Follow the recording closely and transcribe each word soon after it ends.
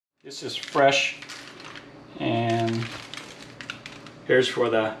This is fresh, and here's for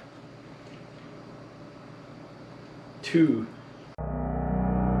the two.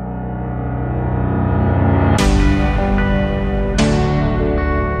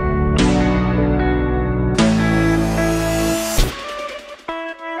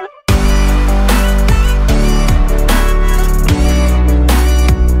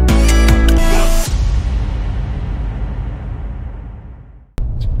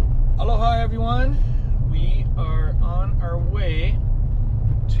 Aloha everyone, we are on our way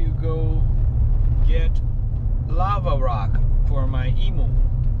to go get lava rock for my Imu.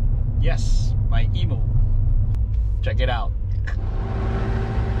 Yes, my Imu. Check it out.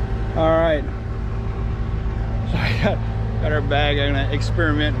 Alright, so I got our bag. I'm gonna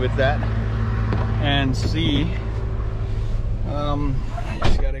experiment with that and see. I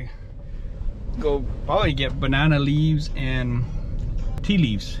just gotta go probably get banana leaves and tea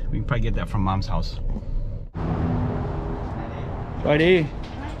leaves. We can probably get that from Mom's house. Friday.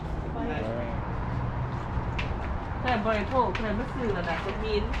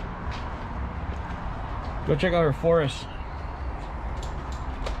 Go check out her forest.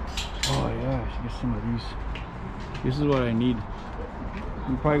 Oh yeah, I should get some of these. This is what I need.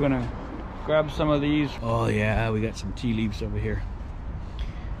 I'm probably gonna grab some of these. Oh yeah, we got some tea leaves over here.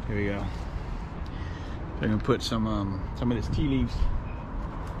 Here we go. I'm gonna put some of this tea leaves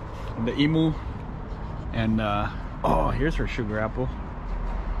in the Imu, and oh, here's her sugar apple.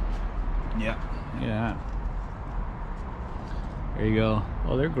 Yeah, yeah. There you go.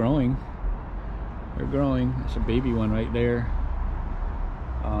 Oh, they're growing. They're growing. There's a baby one right there.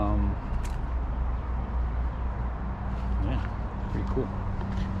 Yeah, pretty cool.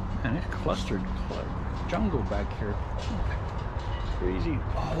 And it's clustered jungle back here. Crazy.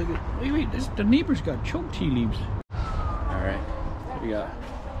 Oh, look at, wait, the neighbor's got choke tea leaves. All right, we got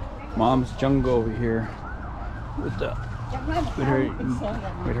Mom's jungle over here with her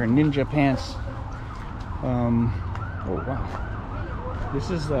ninja pants. Oh wow. This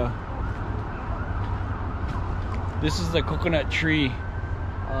is the coconut tree.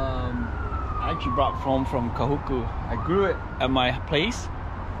 I actually brought home from Kahuku. I grew it at my place,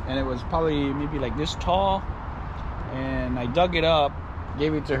 and it was probably maybe like this tall. And I dug it up,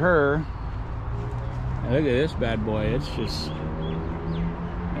 gave it to her. And look at this bad boy. It's just,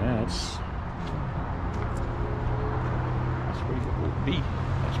 yeah, that's pretty good.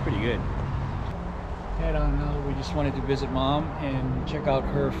 That's pretty good. Head on out. We just wanted to visit Mom and check out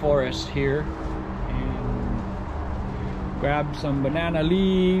her forest here and grab some banana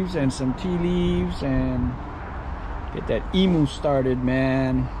leaves and some tea leaves and get that Imu started,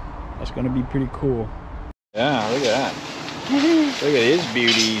 man. That's gonna be pretty cool. Yeah, look at that. Look at his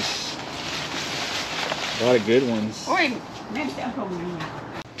beauties. A lot of good ones.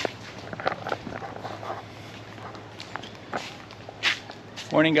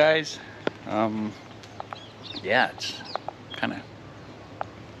 Morning, guys. Yeah, it's kind of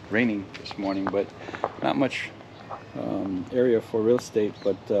raining this morning, but not much area for real estate.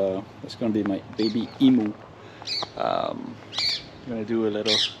 But it's gonna be my baby Imu. I'm gonna do a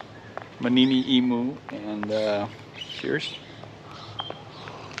little Manini Imu, and cheers.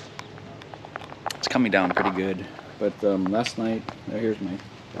 It's coming down pretty good, but last night, here's my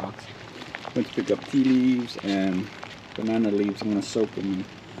box. Went to pick up tea leaves and banana leaves. I'm gonna soak them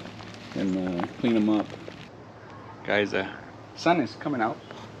and clean them up. Guys, the sun is coming out,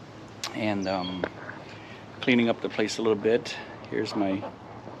 and cleaning up the place a little bit. Here's my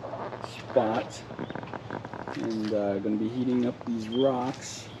spot, and gonna be heating up these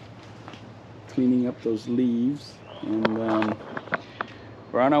rocks, cleaning up those leaves, and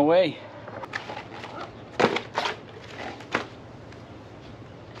we're on our way. I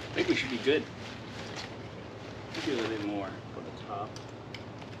think we should be good. Maybe a little bit more for the top.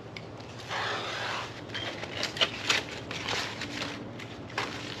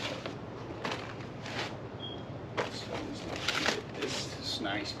 This is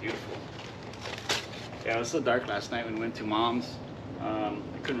nice, beautiful. Yeah, it was so dark last night when we went to Mom's. I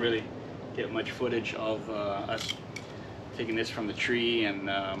couldn't really get much footage of us taking this from the tree and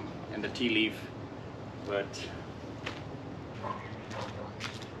the tea leaf, but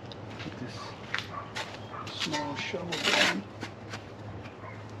put this small shovel down.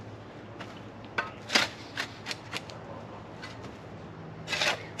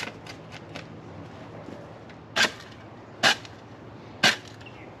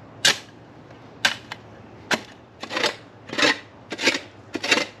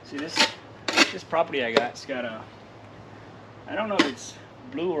 See this property I got, it's got a, I don't know if it's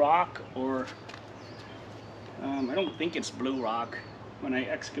blue rock or I don't think it's blue rock. when I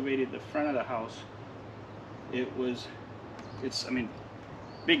excavated the front of the house, I mean,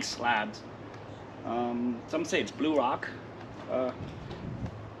 big slabs. Some say it's blue rock.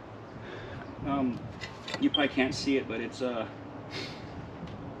 You probably can't see it, but it's I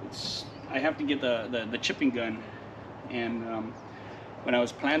have to get the chipping gun, and when I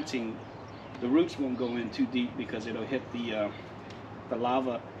was planting, the roots won't go in too deep because it'll hit the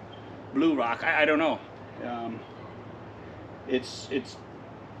lava blue rock. I don't know. It's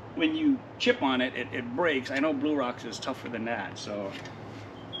when you chip on it, it breaks. I know blue rocks is tougher than that, so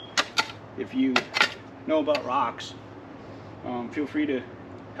if you know about rocks, feel free to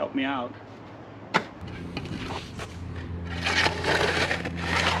help me out.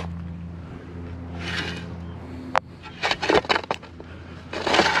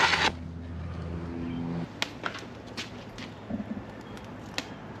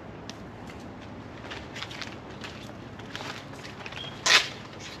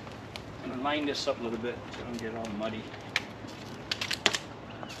 I'm gonna line this up a little bit so I don't get all muddy.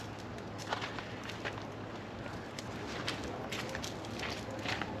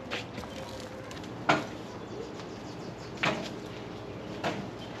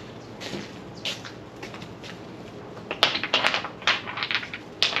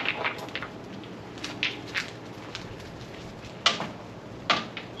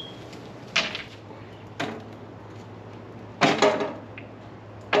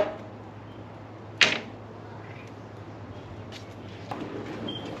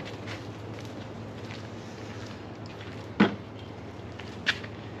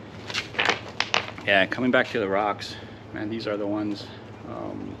 Yeah, coming back to the rocks, man, these are the ones,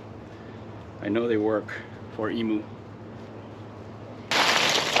 I know they work for Imu.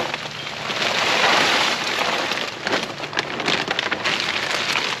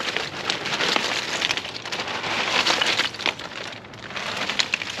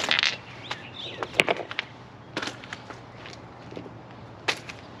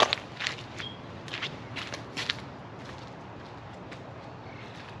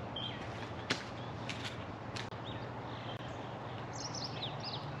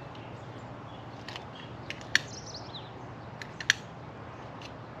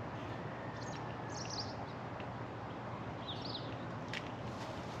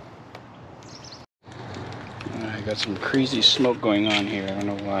 I got some crazy smoke going on here. I don't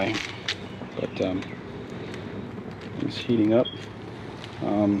know why, but it's heating up.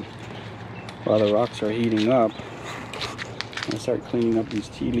 While the rocks are heating up, I'm gonna start cleaning up these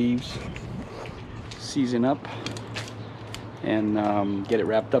tea leaves, season up, and get it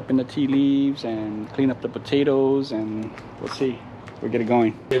wrapped up in the tea leaves, and clean up the potatoes, and we'll see. We'll get it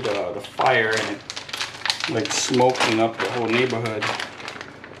going. The fire and it like smoking up the whole neighborhood,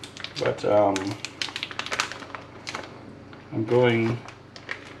 but I'm going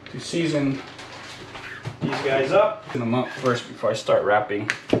to season these guys up. Season them up first before I start wrapping.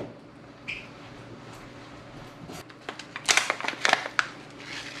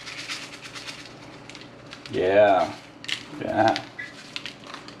 Yeah.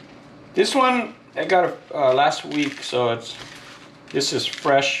 This one I got last week, so this is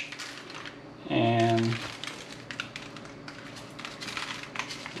fresh, and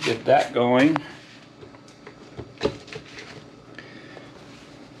get that going.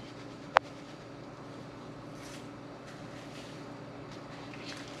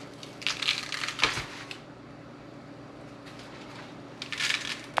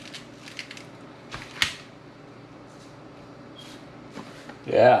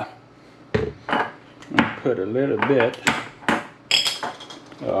 Yeah, I'm gonna put a little bit of,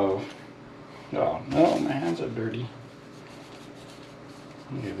 oh no, my hands are dirty.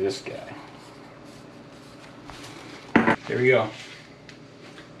 Look at this guy. Here we go.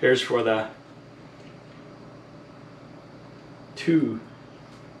 Here's for the 2.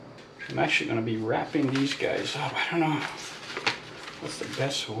 I'm actually gonna be wrapping these guys up. I don't know what's the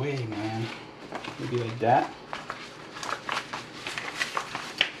best way, man. Maybe like that.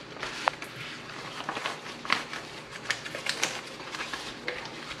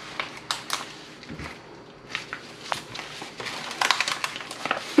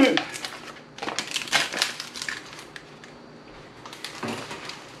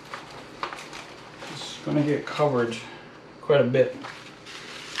 It's going to get covered quite a bit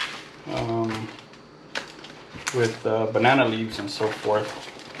with banana leaves and so forth.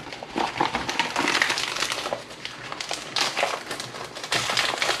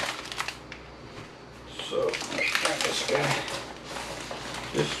 So let's wrap this guy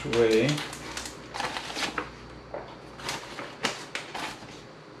this way.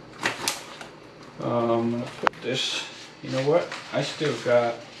 I'm going to put this You know what? I still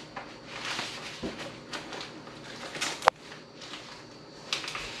got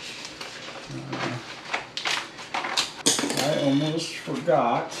I almost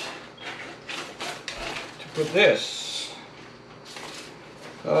forgot to put this.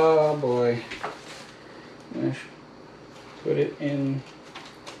 Oh boy. I'm gonna put it in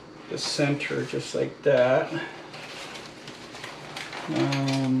the center just like that.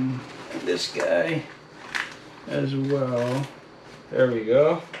 This guy as well. There we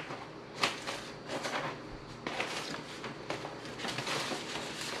go.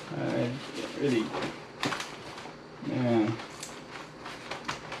 I really, man.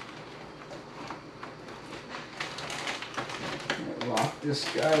 Lock this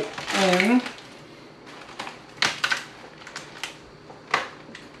guy in.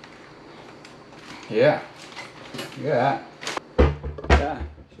 Yeah, yeah.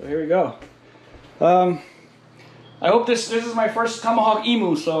 So here we go. I hope this is my first Tomahawk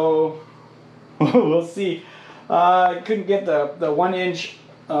Imu, so we'll see. I couldn't get the 1-inch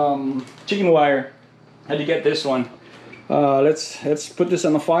chicken wire. Had to get this one. Let's put this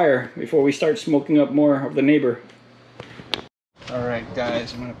on the fire before we start smoking up more of the neighbor. All right,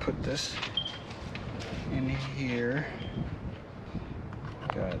 guys, I'm gonna put this in here.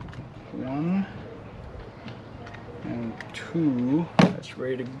 Got 1 and 2. That's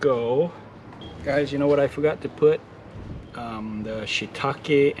ready to go. Guys, you know what I forgot to put? The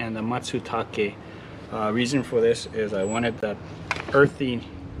shitake and the matsutake. Reason for this is I wanted that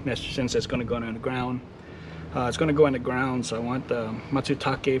earthiness since it's going to go in the ground. It's going to go in the ground, so I want the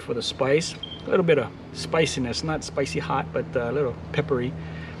matsutake for the spice. A little bit of spiciness, not spicy hot, but a little peppery.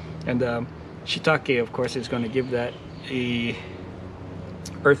 And the shitake, of course, is going to give that a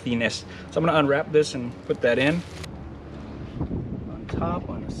earthiness. So I'm going to unwrap this and put that in. On top,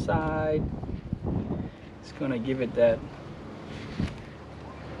 on the side. It's going to give it that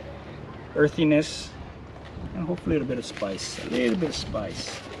earthiness and hopefully a little bit of spice. A little bit of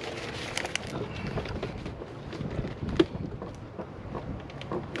spice.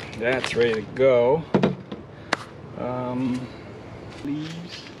 That's ready to go.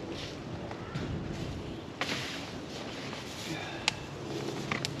 Leaves.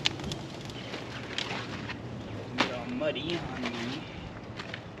 Get all muddy on me.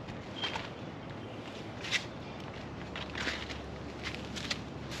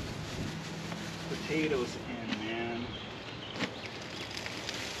 Potatoes in, man.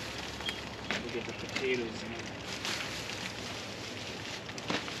 Gotta get the potatoes in.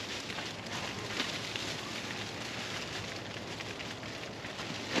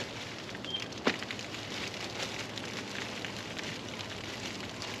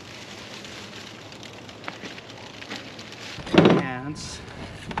 And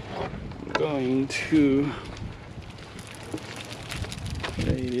I'm going to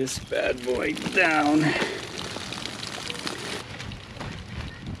lay this bad boy down.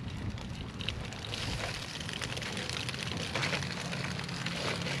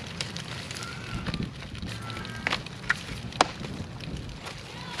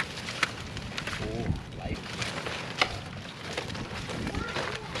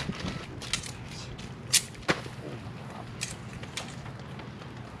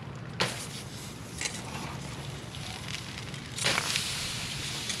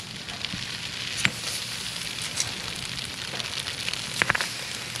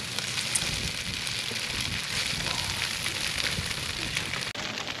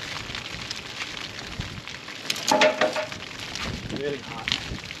 Really hot.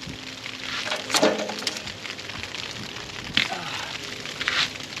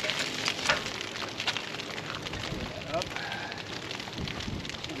 Up.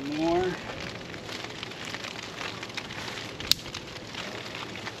 One more.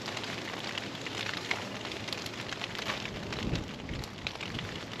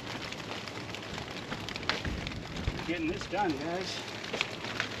 Getting this done, guys.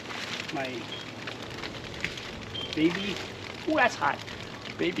 My baby. Ooh, that's hot.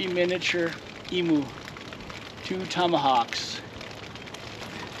 Baby miniature Imu. 2 tomahawks.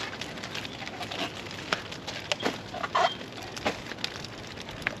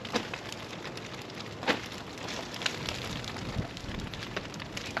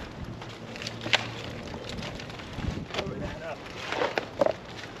 Cover that up.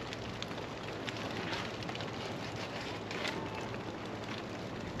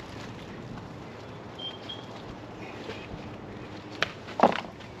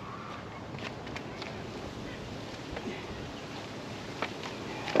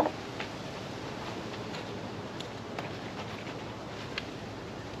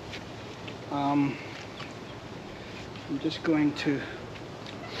 I'm just going to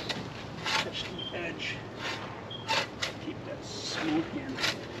touch the edge, keep that smoke in.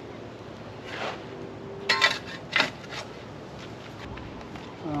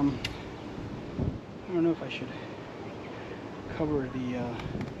 I don't know if I should cover the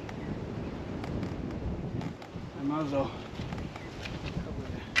muzzle.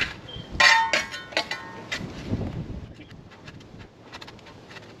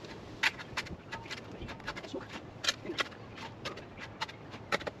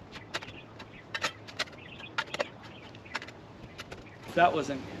 If that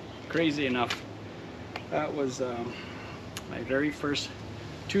wasn't crazy enough, that was my very first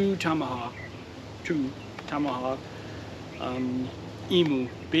two tomahawk emu,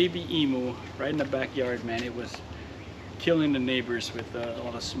 baby emu, right in the backyard, man. It was killing the neighbors with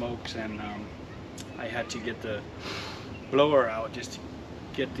all the smokes, and I had to get the blower out just to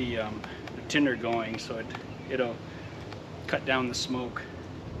get the tinder going, so it'll cut down the smoke.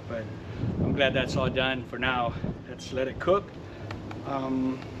 But I'm glad that's all done for now. Let's let it cook.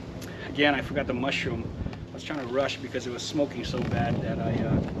 Again, I forgot the mushroom. I was trying to rush because it was smoking so bad that I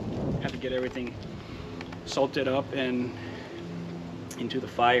had to get everything salted up and into the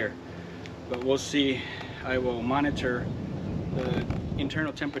fire. But we'll see. I will monitor the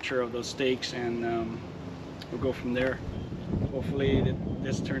internal temperature of those steaks, and we'll go from there. Hopefully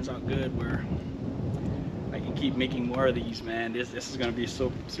this turns out good where I can keep making more of these, man. This is gonna be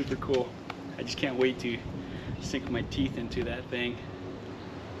so super cool. I just can't wait to sink my teeth into that thing.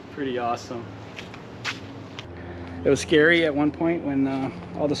 Pretty awesome. It was scary at one point when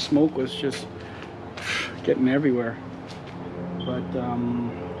all the smoke was just getting everywhere. But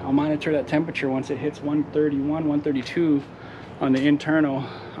I'll monitor that temperature. Once it hits 131, 132 on the internal,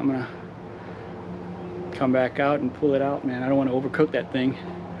 I'm gonna come back out and pull it out, man. I don't want to overcook that thing.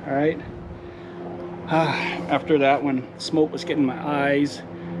 All right. After that, when smoke was getting my eyes,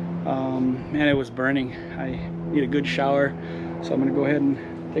 man, it was burning. I need a good shower, so I'm gonna go ahead and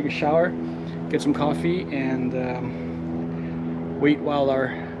take a shower, get some coffee, and wait while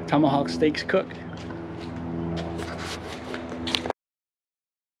our tomahawk steaks cook.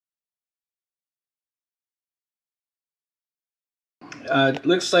 It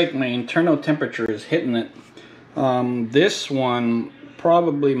looks like my internal temperature is hitting it. This one,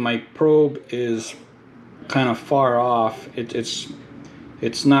 probably my probe is kind of far off. It's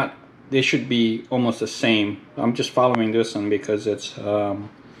not, they should be almost the same. I'm just following this one because it's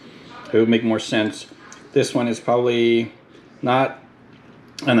it would make more sense. This one is probably not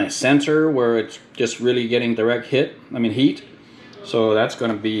on a sensor where it's just really getting direct heat. So that's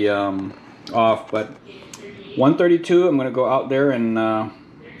going to be off. But 132, I'm going to go out there and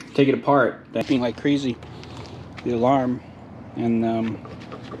take it apart. Being like crazy, the alarm, and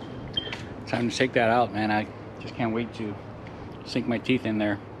time to take that out, man. I just can't wait to sink my teeth in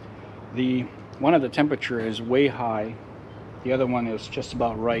there. One of the temperature is way high. The other one is just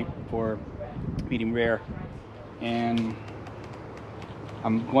about right for medium rare, and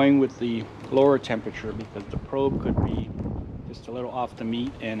I'm going with the lower temperature because the probe could be just a little off the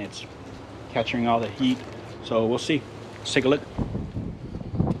meat and it's catching all the heat. So we'll see. Let's take a look.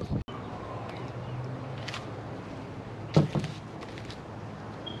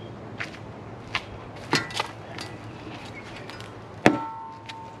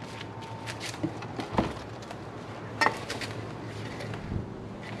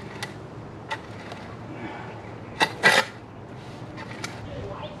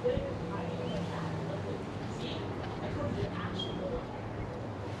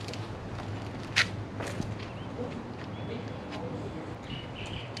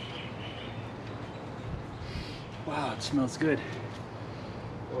 Wow, it smells good.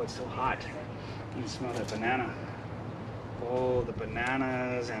 Oh, it's so hot. You can smell that banana. Oh, the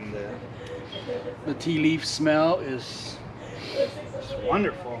bananas and the tea leaf smell is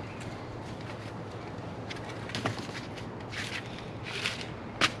wonderful.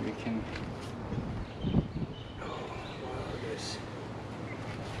 We can, oh, wow, this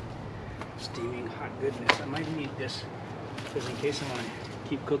steaming hot goodness. I might need this just in case I want to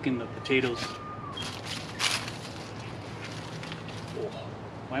keep cooking the potatoes.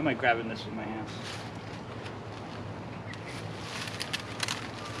 Why am I grabbing this with my hands?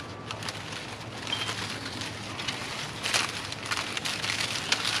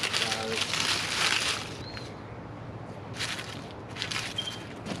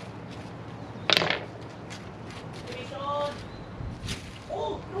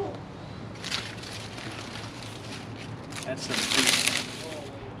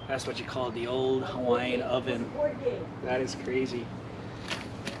 That's what you call the old Hawaiian oven. That is crazy.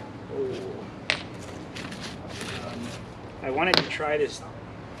 Oh. I wanted to try these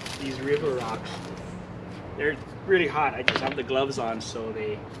river rocks. They're really hot. I just have the gloves on, so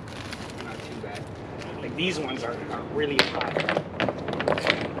they're not too bad. Like these ones are really hot.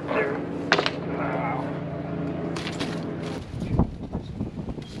 They're wow.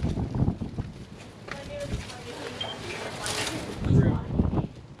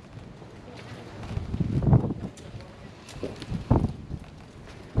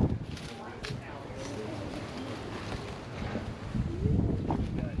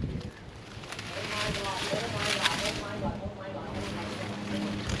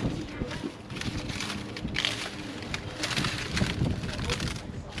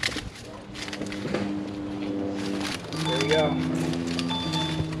 There we go.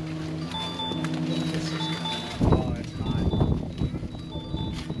 This is coming up. Oh, it's hot.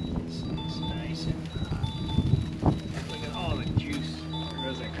 It's nice and hot. Look at all the juice. There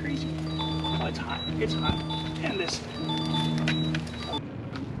goes that crazy. Oh, it's hot. It's hot. And this.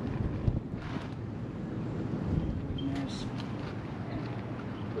 Yes.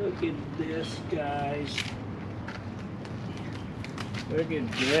 Look at this, guys. Look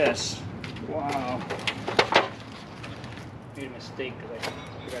at this. Wow. Made a mistake because I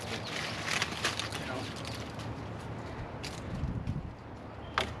forgot to, you know.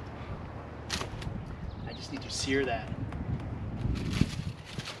 I just need to sear that.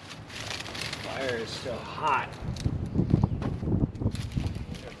 Fire is still hot.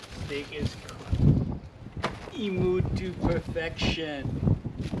 The steak is cooked. Imu to perfection.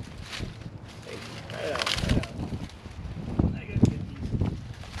 Hey, right out, right out. I gotta get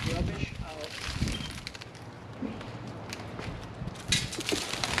these rubbish out.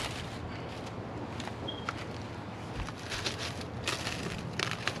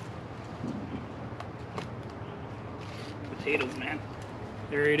 Potatoes, man.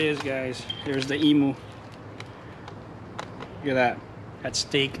 There it is, guys. There's the Imu. Look at that. That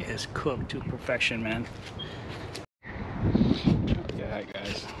steak is cooked to perfection, man. Look at that,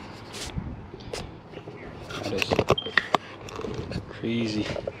 guys. That is crazy.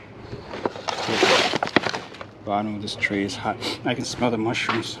 The bottom of this tray is hot. I can smell the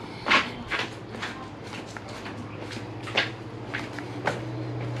mushrooms.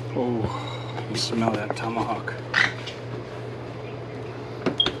 Oh, you smell that tomahawk.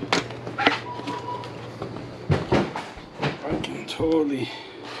 Totally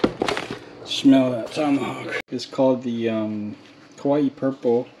smell that tomahawk. It's called the Kauai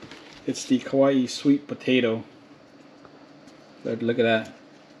purple. It's the Kauai sweet potato. But look at that.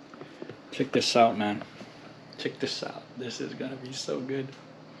 Check this out, man. Check this out. This is gonna be so good.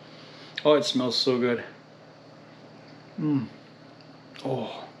 Oh, it smells so good. Mmm.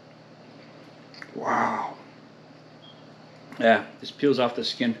 Oh. Wow. Yeah, this peels off the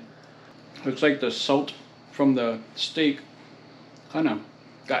skin. Looks like the salt from the steak kind of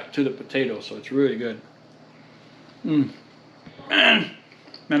got to the potato, so it's really good. Man,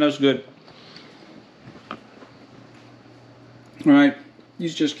 that's good. All right,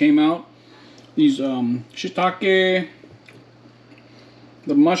 these just came out. These shitake,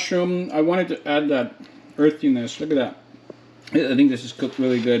 the mushroom. I wanted to add that earthiness. Look at that. I think this is cooked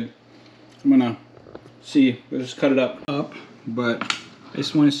really good. I'm gonna see. We'll just cut it up, but I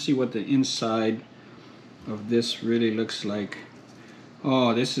just want to see what the inside of this really looks like.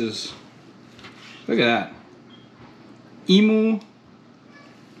 Oh, this is, look at that. Imu,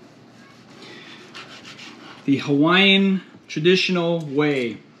 the Hawaiian traditional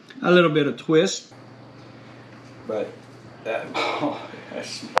way. A little bit of twist, but that, oh,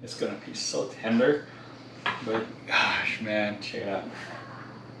 it's gonna be so tender. But gosh, man, check it out.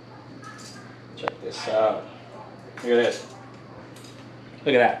 Check this out. Look at this.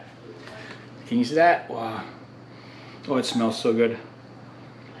 Look at that. Can you see that? Wow. Oh, it smells so good.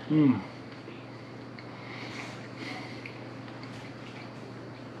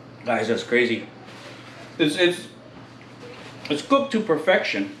 Guys, that's crazy. It's cooked to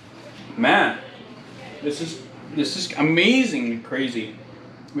perfection. Man, this is amazingly crazy.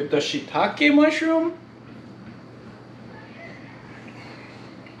 With the shitake mushroom.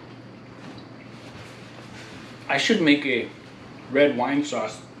 I should make a red wine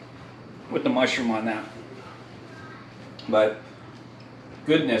sauce with the mushroom on that. But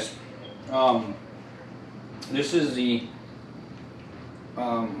goodness, this is the.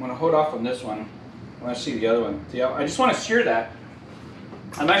 I'm gonna hold off on this one. I want to see the other one. See, I just want to sear that.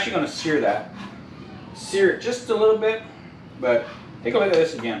 I'm actually gonna sear that. Sear it just a little bit, but take a look at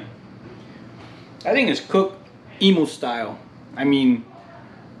this again. I think it's cooked Imu style. I mean,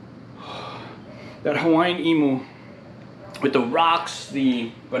 that Hawaiian Imu with the rocks,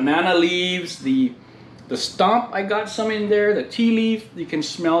 the banana leaves, the The stump, I got some in there. The tea leaf, you can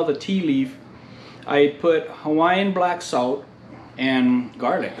smell the tea leaf. I put Hawaiian black salt and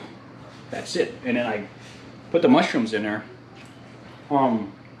garlic. That's it. And then I put the mushrooms in there.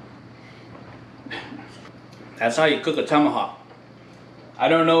 That's how you cook a tomahawk. I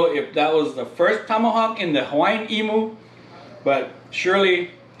don't know if that was the first tomahawk in the Hawaiian Imu, but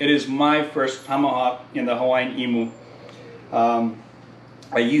surely it is my first tomahawk in the Hawaiian Imu.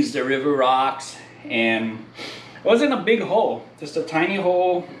 I used the river rocks, and it wasn't a big hole, just a tiny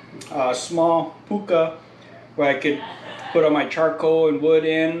hole, small puka where I could put all my charcoal and wood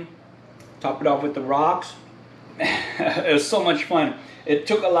in, top it off with the rocks. It was so much fun. It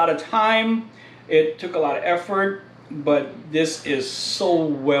took a lot of time, it took a lot of effort, but this is so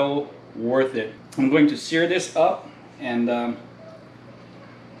well worth it. I'm going to sear this up, and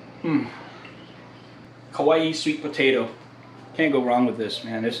Kauai sweet potato. Can't go wrong with this,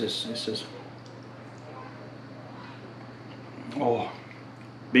 man. This is oh,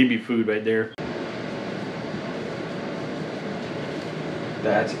 baby food right there.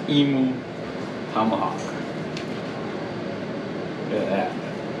 That's Imu tomahawk. Look at that.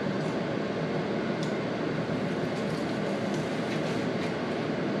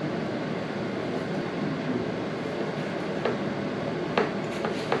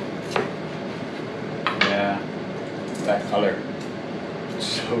 Yeah, that color.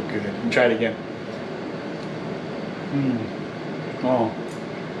 So good. Try it again. Oh,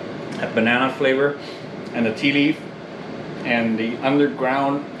 that banana flavor and the tea leaf and the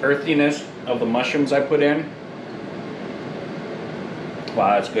underground earthiness of the mushrooms I put in.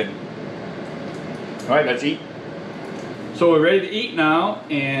 Wow, that's good. All right, let's eat. So we're ready to eat now,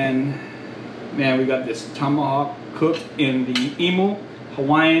 and man, we got this tomahawk cooked in the Imu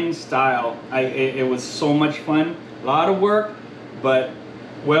Hawaiian style. It was so much fun. A lot of work, but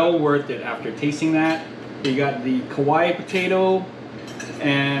well worth it after tasting that. We got the Kauai potato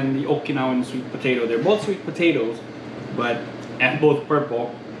and the Okinawan sweet potato. They're both sweet potatoes, and both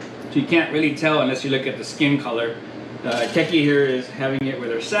purple. So you can't really tell unless you look at the skin color. Keki here is having it with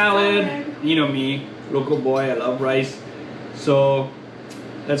her salad. You know me, local boy, I love rice. So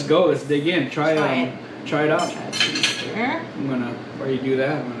let's go, let's dig in. Try it out. I'm gonna, before you do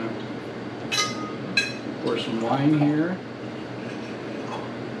that, I'm gonna pour some wine here.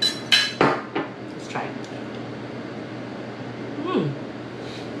 Let's try it.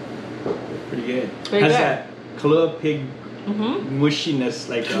 Pretty good. Pretty Has good. that club pig mushiness,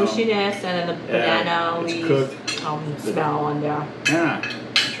 like mushiness, and then the banana it's leaves. cooked. Smell on there. Yeah.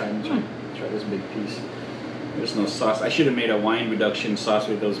 Try this big piece. There's no sauce. I should have made a wine reduction sauce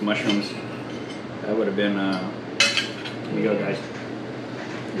with those mushrooms. That would have been. Here we go, guys.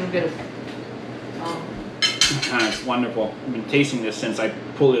 You're good. It's wonderful. I've been tasting this since I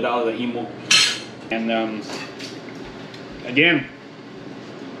pulled it out of the Imu. And again,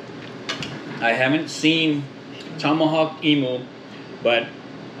 I haven't seen Tomahawk Imu, but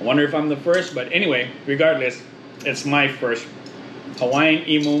I wonder if I'm the first. But anyway, regardless, it's my first Hawaiian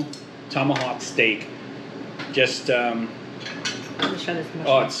Imu Tomahawk Steak. Just Let me show this mushroom.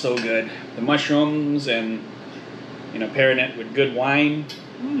 oh, it's so good. The mushrooms and pairing it with good wine.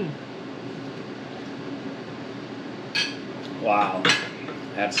 Wow,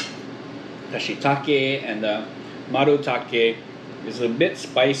 that's the shitake and the Matsutake is a bit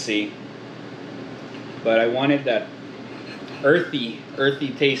spicy, but I wanted that earthy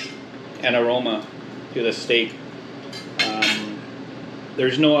taste and aroma to the steak.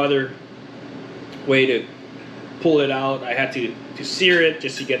 There's no other way to pull it out. I had to sear it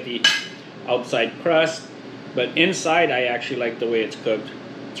just to get the outside crust, but inside I actually like the way it's cooked.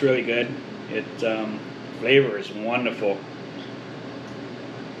 It's really good. It flavor is wonderful.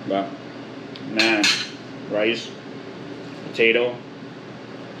 But man, rice, potato,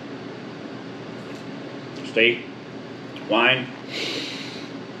 steak, wine.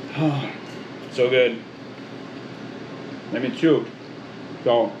 Oh, so good. Let me chew.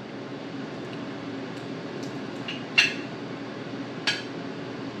 So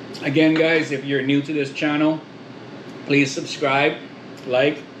again, guys, if you're new to this channel, please subscribe,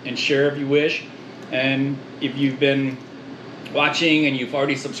 like, and share if you wish. And if you've been watching and you've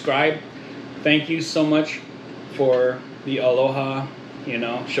already subscribed, thank you so much for the aloha,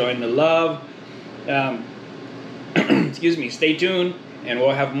 showing the love. Excuse me, stay tuned and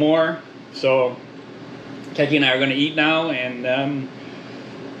we'll have more. So Keki and I are going to eat now, and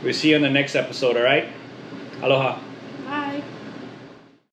we'll see you in the next episode. All right, aloha.